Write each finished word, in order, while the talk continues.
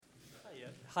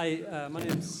Hi, my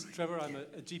name's Trevor. I'm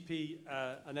a GP,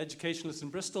 an educationalist in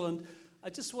Bristol, and I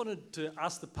just wanted to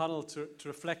ask the panel to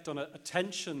reflect on a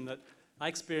tension that I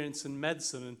experience in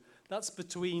medicine, and that's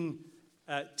between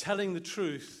telling the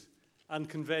truth and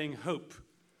conveying hope.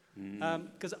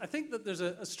 Because I think that there's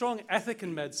a strong ethic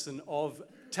in medicine of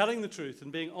telling the truth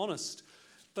and being honest.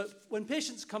 But when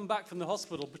patients come back from the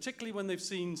hospital, particularly when they've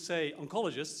seen, say,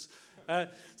 oncologists,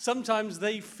 sometimes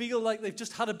they feel like they've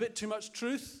just had a bit too much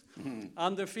truth,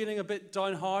 and they're feeling a bit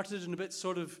downhearted and a bit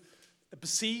sort of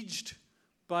besieged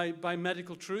by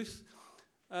medical truth.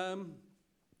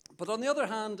 But on the other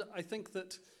hand, I think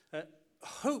that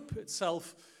hope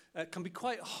itself can be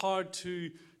quite hard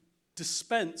to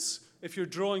dispense if you're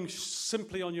drawing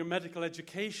simply on your medical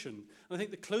education. And I think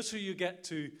the closer you get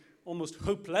to almost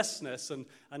hopelessness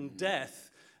and death,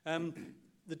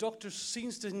 the doctor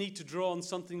seems to need to draw on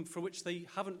something for which they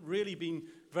haven't really been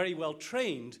very well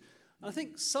trained. And I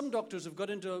think some doctors have got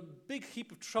into a big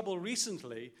heap of trouble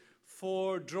recently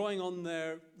for drawing on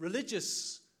their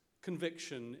religious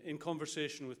conviction in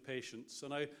conversation with patients.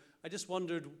 And I just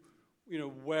wondered,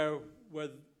 where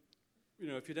if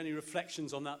you had any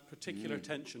reflections on that particular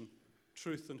tension,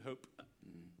 truth and hope.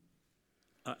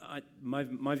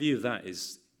 My view of that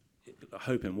is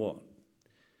hope in what?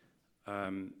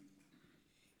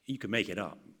 You can make it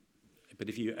up, but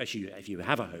if you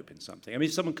have a hope in something, I mean,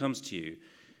 if someone comes to you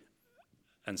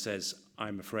and says,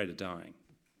 "I'm afraid of dying,"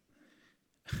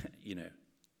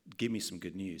 give me some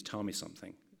good news, tell me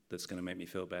something that's going to make me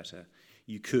feel better.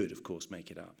 You could, of course, make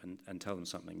it up and tell them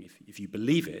something. If you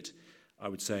believe it, I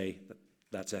would say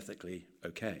that's ethically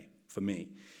okay for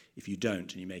me. If you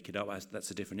don't and you make it up, that's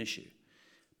a different issue.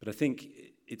 But I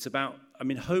think it's about,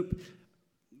 hope.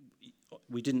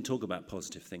 We didn't talk about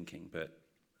positive thinking, but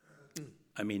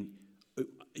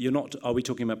are we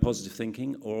talking about positive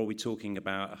thinking, or are we talking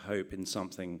about a hope in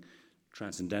something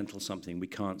transcendental, something we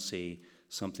can't see,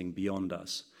 something beyond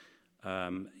us?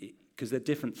 Because they're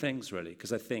different things, really,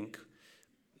 because I think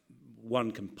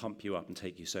one can pump you up and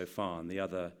take you so far, and the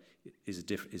other is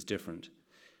different.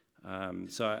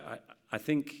 So I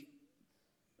think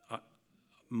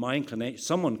my inclination,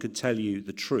 someone could tell you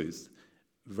the truth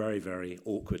very, very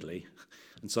awkwardly,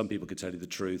 and some people could tell you the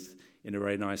truth in a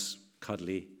very nice,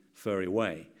 cuddly, furry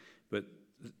way. But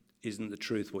isn't the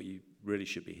truth what you really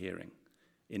should be hearing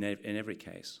in every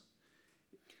case?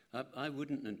 I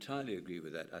wouldn't entirely agree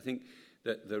with that. I think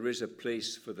that there is a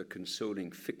place for the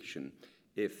consoling fiction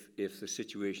if the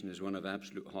situation is one of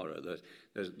absolute horror.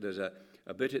 There's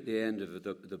a bit at the end of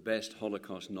the best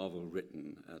Holocaust novel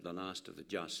written, The Last of the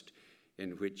Just,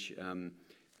 in which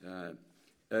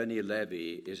Ernie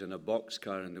Levy is in a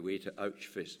boxcar on the way to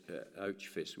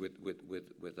Auschwitz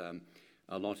with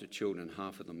a lot of children,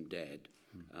 half of them dead.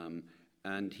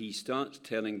 And he starts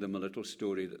telling them a little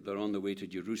story that they're on the way to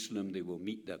Jerusalem, they will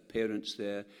meet their parents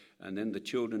there, and then the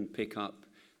children pick up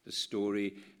the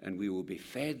story, and we will be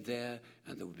fed there,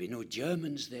 and there will be no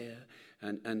Germans there.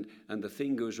 And the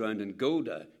thing goes round, and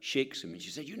Golda shakes him, and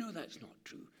she said, that's not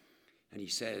true. And he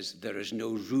says, there is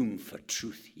no room for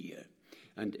truth here.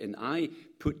 And I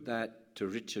put that to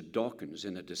Richard Dawkins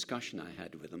in a discussion I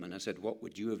had with him, and I said, what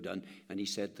would you have done? And he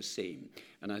said the same.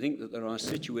 And I think that there are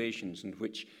situations in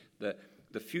which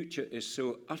the future is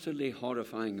so utterly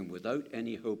horrifying and without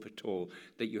any hope at all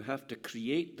that you have to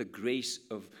create the grace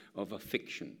of a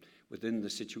fiction within the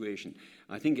situation.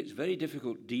 I think it's very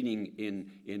difficult dealing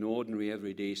in ordinary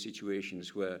everyday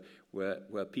situations where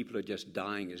people are just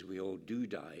dying, as we all do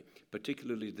die,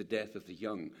 particularly the death of the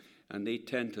young. And they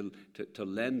tend to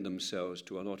lend themselves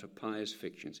to a lot of pious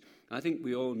fictions. I think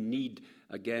we all need,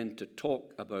 again, to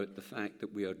talk about the fact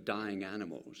that we are dying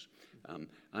animals.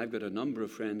 I've got a number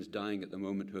of friends dying at the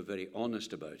moment who are very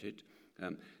honest about it.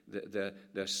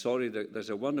 They're sorry. There's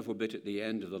a wonderful bit at the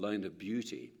end of The Line of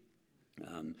Beauty,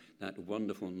 that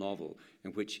wonderful novel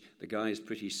in which the guy is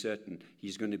pretty certain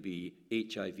he's going to be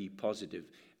HIV positive,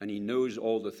 and he knows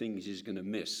all the things he's going to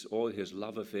miss, all his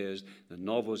love affairs, the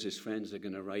novels his friends are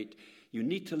going to write. You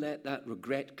need to let that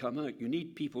regret come out. You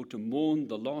need people to mourn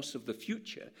the loss of the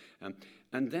future,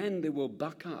 and then they will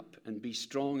buck up and be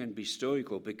strong and be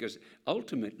stoical, because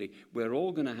ultimately we're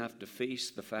all going to have to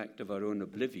face the fact of our own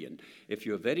oblivion. If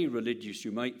you're very religious,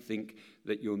 you might think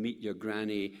that you'll meet your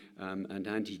granny and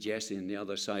Auntie Jessie on the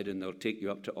other side, and they'll take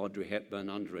you up to Audrey Hepburn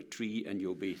under a tree and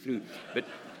you'll be through.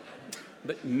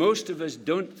 But most of us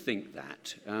don't think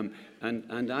that.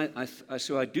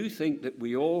 So I do think that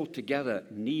we all together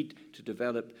need to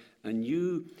develop a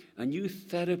new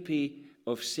therapy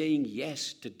of saying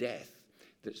yes to death.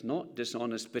 That's not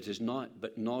dishonest,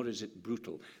 but nor is it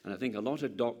brutal. And I think a lot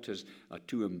of doctors are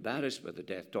too embarrassed by the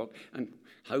death talk, and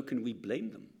how can we blame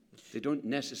them? They don't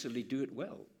necessarily do it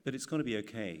well. But it's got to be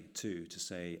okay, too, to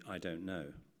say, I don't know.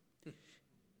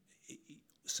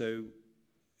 So,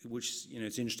 which,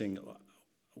 it's interesting,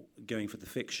 going for the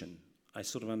fiction, I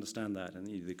sort of understand that, and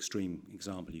the extreme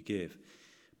example you give.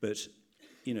 But,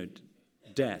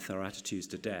 death, our attitudes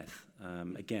to death,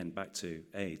 again, back to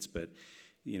AIDS, but,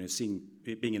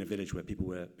 being in a village where people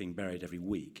were being buried every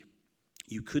week,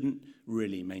 you couldn't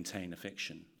really maintain a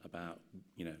fiction about,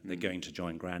 they're going to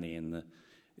join Granny in the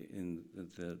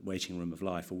waiting room of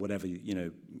life, or whatever,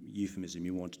 euphemism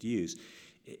you wanted to use.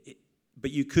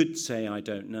 But you could say, I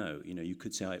don't know. You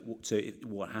could say,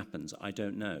 what happens? I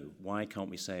don't know. Why can't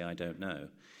we say, I don't know?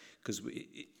 Because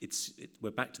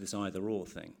we're back to this either-or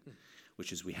thing,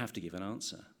 which is we have to give an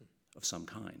answer of some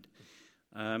kind.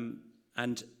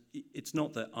 And it's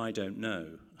not that I don't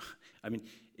know. I mean,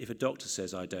 if a doctor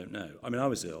says, I don't know. I mean, I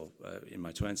was ill in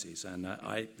my 20s, and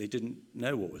they didn't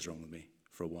know what was wrong with me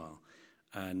for a while.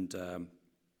 And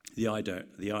the I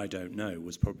don't know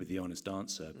was probably the honest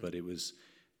answer, but it was...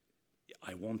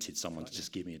 I wanted someone to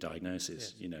just give me a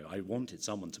diagnosis. Yes. I wanted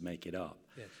someone to make it up.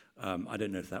 Yes. I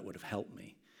don't know if that would have helped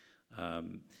me.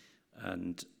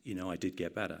 And I did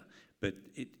get better. But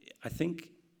I think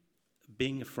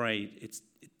being afraid, it's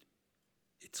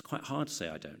quite hard to say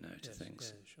I don't know to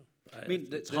things. Yeah, sure. I mean,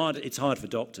 it's hard for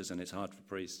doctors and it's hard for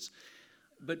priests.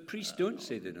 But priests don't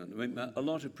say they don't know. I mean, a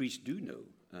lot of priests do know.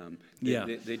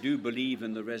 They do believe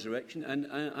in the resurrection, and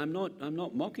I'm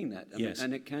not mocking that. I mean,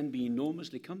 and it can be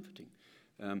enormously comforting.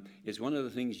 It's one of the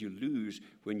things you lose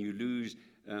when you lose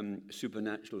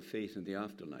supernatural faith in the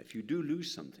afterlife. You do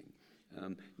lose something.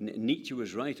 Nietzsche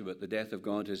was right about the death of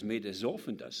God has made us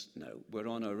orphaned us now. We're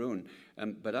on our own.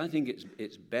 But I think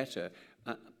it's better.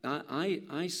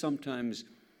 I sometimes...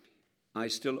 I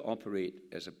still operate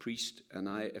as a priest, and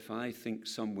if I think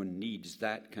someone needs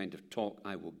that kind of talk,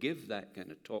 I will give that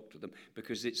kind of talk to them,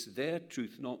 because it's their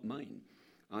truth, not mine.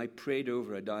 I prayed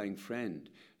over a dying friend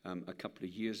a couple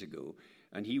of years ago,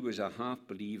 and he was a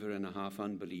half-believer and a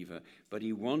half-unbeliever, but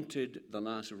he wanted the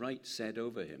last rites said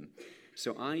over him.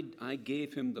 So I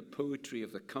gave him the poetry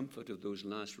of the comfort of those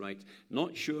last rites,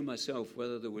 not sure myself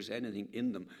whether there was anything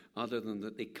in them other than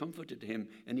that they comforted him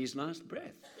in his last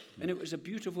breath. And it was a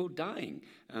beautiful dying.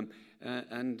 And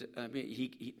I mean,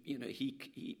 he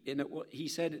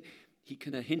said, he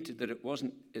kind of hinted that it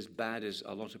wasn't as bad as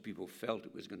a lot of people felt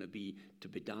it was going to be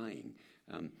dying.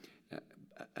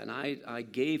 And I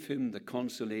gave him the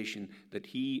consolation that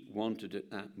he wanted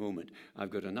at that moment. I've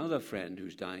got another friend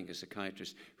who's dying, a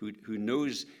psychiatrist, who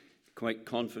knows quite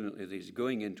confidently that he's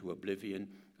going into oblivion,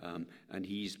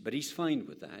 but he's fine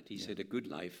with that. He's had a good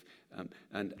life,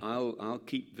 and I'll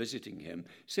keep visiting him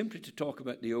simply to talk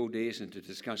about the old days and to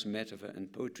discuss metaphor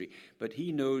and poetry. But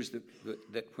he knows that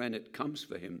when it comes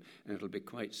for him, and it'll be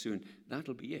quite soon,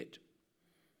 that'll be it.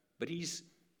 But he's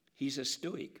a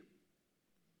stoic.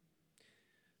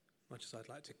 Much as I'd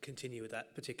like to continue with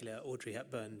that particular Audrey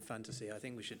Hepburn fantasy, I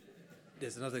think we should...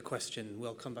 There's another question.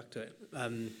 We'll come back to it.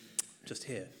 Just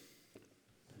here.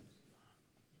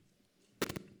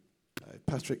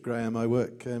 Patrick Graham. I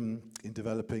work in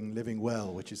developing Living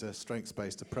Well, which is a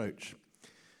strengths-based approach.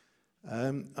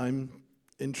 I'm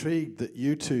intrigued that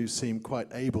you two seem quite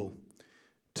able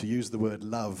to use the word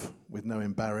love with no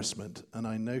embarrassment, and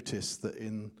I notice that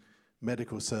in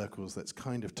medical circles that's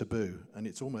kind of taboo, and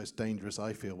it's almost dangerous,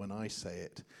 I feel, when I say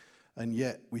it. And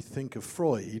yet we think of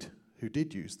Freud, who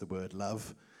did use the word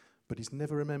love, but he's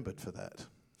never remembered for that.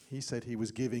 He said he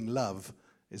was giving love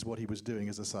is what he was doing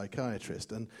as a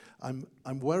psychiatrist. And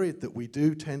I'm worried that we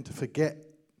do tend to forget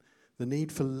the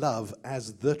need for love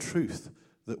as the truth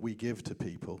that we give to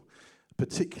people.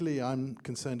 Particularly, I'm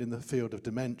concerned in the field of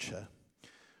dementia,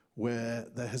 where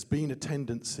there has been a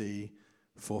tendency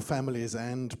for families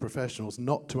and professionals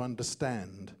not to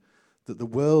understand that the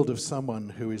world of someone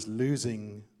who is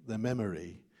losing their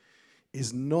memory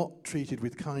is not treated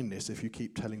with kindness if you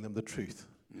keep telling them the truth.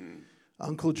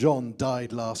 Uncle John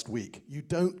died last week. You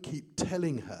don't keep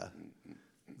telling her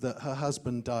that her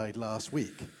husband died last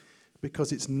week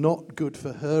because it's not good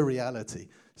for her reality.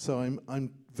 So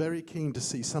I'm very keen to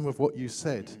see some of what you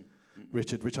said,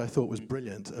 Richard, which I thought was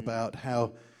brilliant, about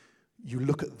how you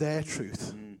look at their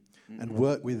truth and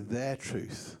work with their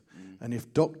truth. And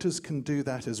if doctors can do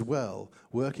that as well,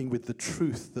 working with the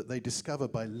truth that they discover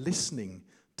by listening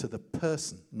to the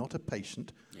person, not a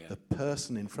patient, the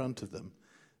person in front of them,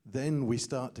 then we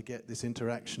start to get this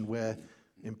interaction where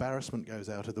embarrassment goes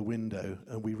out of the window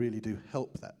and we really do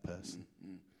help that person.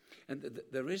 And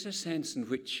there is a sense in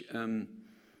which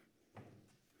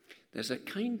there's a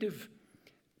kind of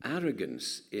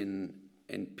arrogance in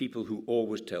people who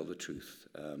always tell the truth.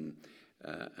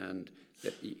 And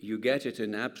You get it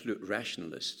in absolute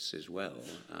rationalists as well.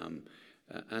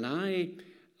 And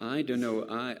I don't know,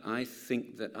 I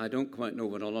think that I don't quite know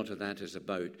what a lot of that is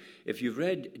about. If you've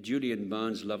read Julian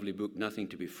Barnes' lovely book, Nothing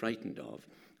to be Frightened of,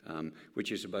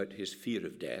 which is about his fear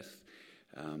of death,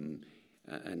 and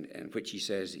which he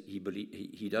says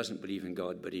he doesn't believe in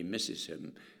God, but he misses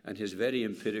him. And his very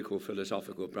empirical,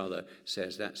 philosophical brother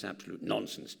says that's absolute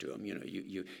nonsense to him.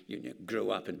 You grow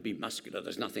up and be muscular.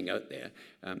 There's nothing out there.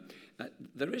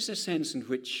 There is a sense in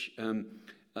which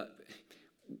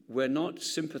we're not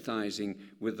sympathizing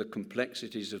with the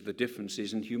complexities of the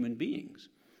differences in human beings.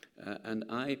 And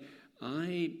I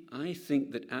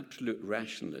think that absolute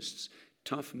rationalists,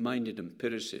 tough-minded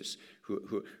empiricists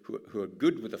who are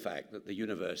good with the fact that the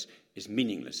universe is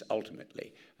meaningless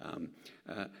ultimately.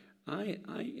 I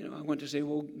want to say,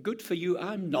 well, good for you.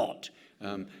 I'm not,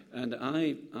 and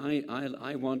I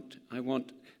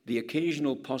want the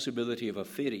occasional possibility of a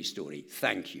fairy story.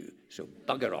 Thank you. So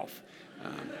bugger off.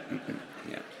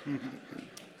 Yeah.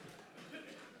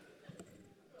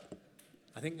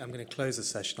 I think I'm going to close the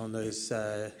session on those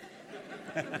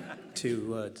 2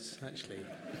 words, actually.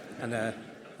 And a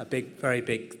very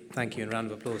big thank you and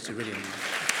round of applause to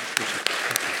Rhidian.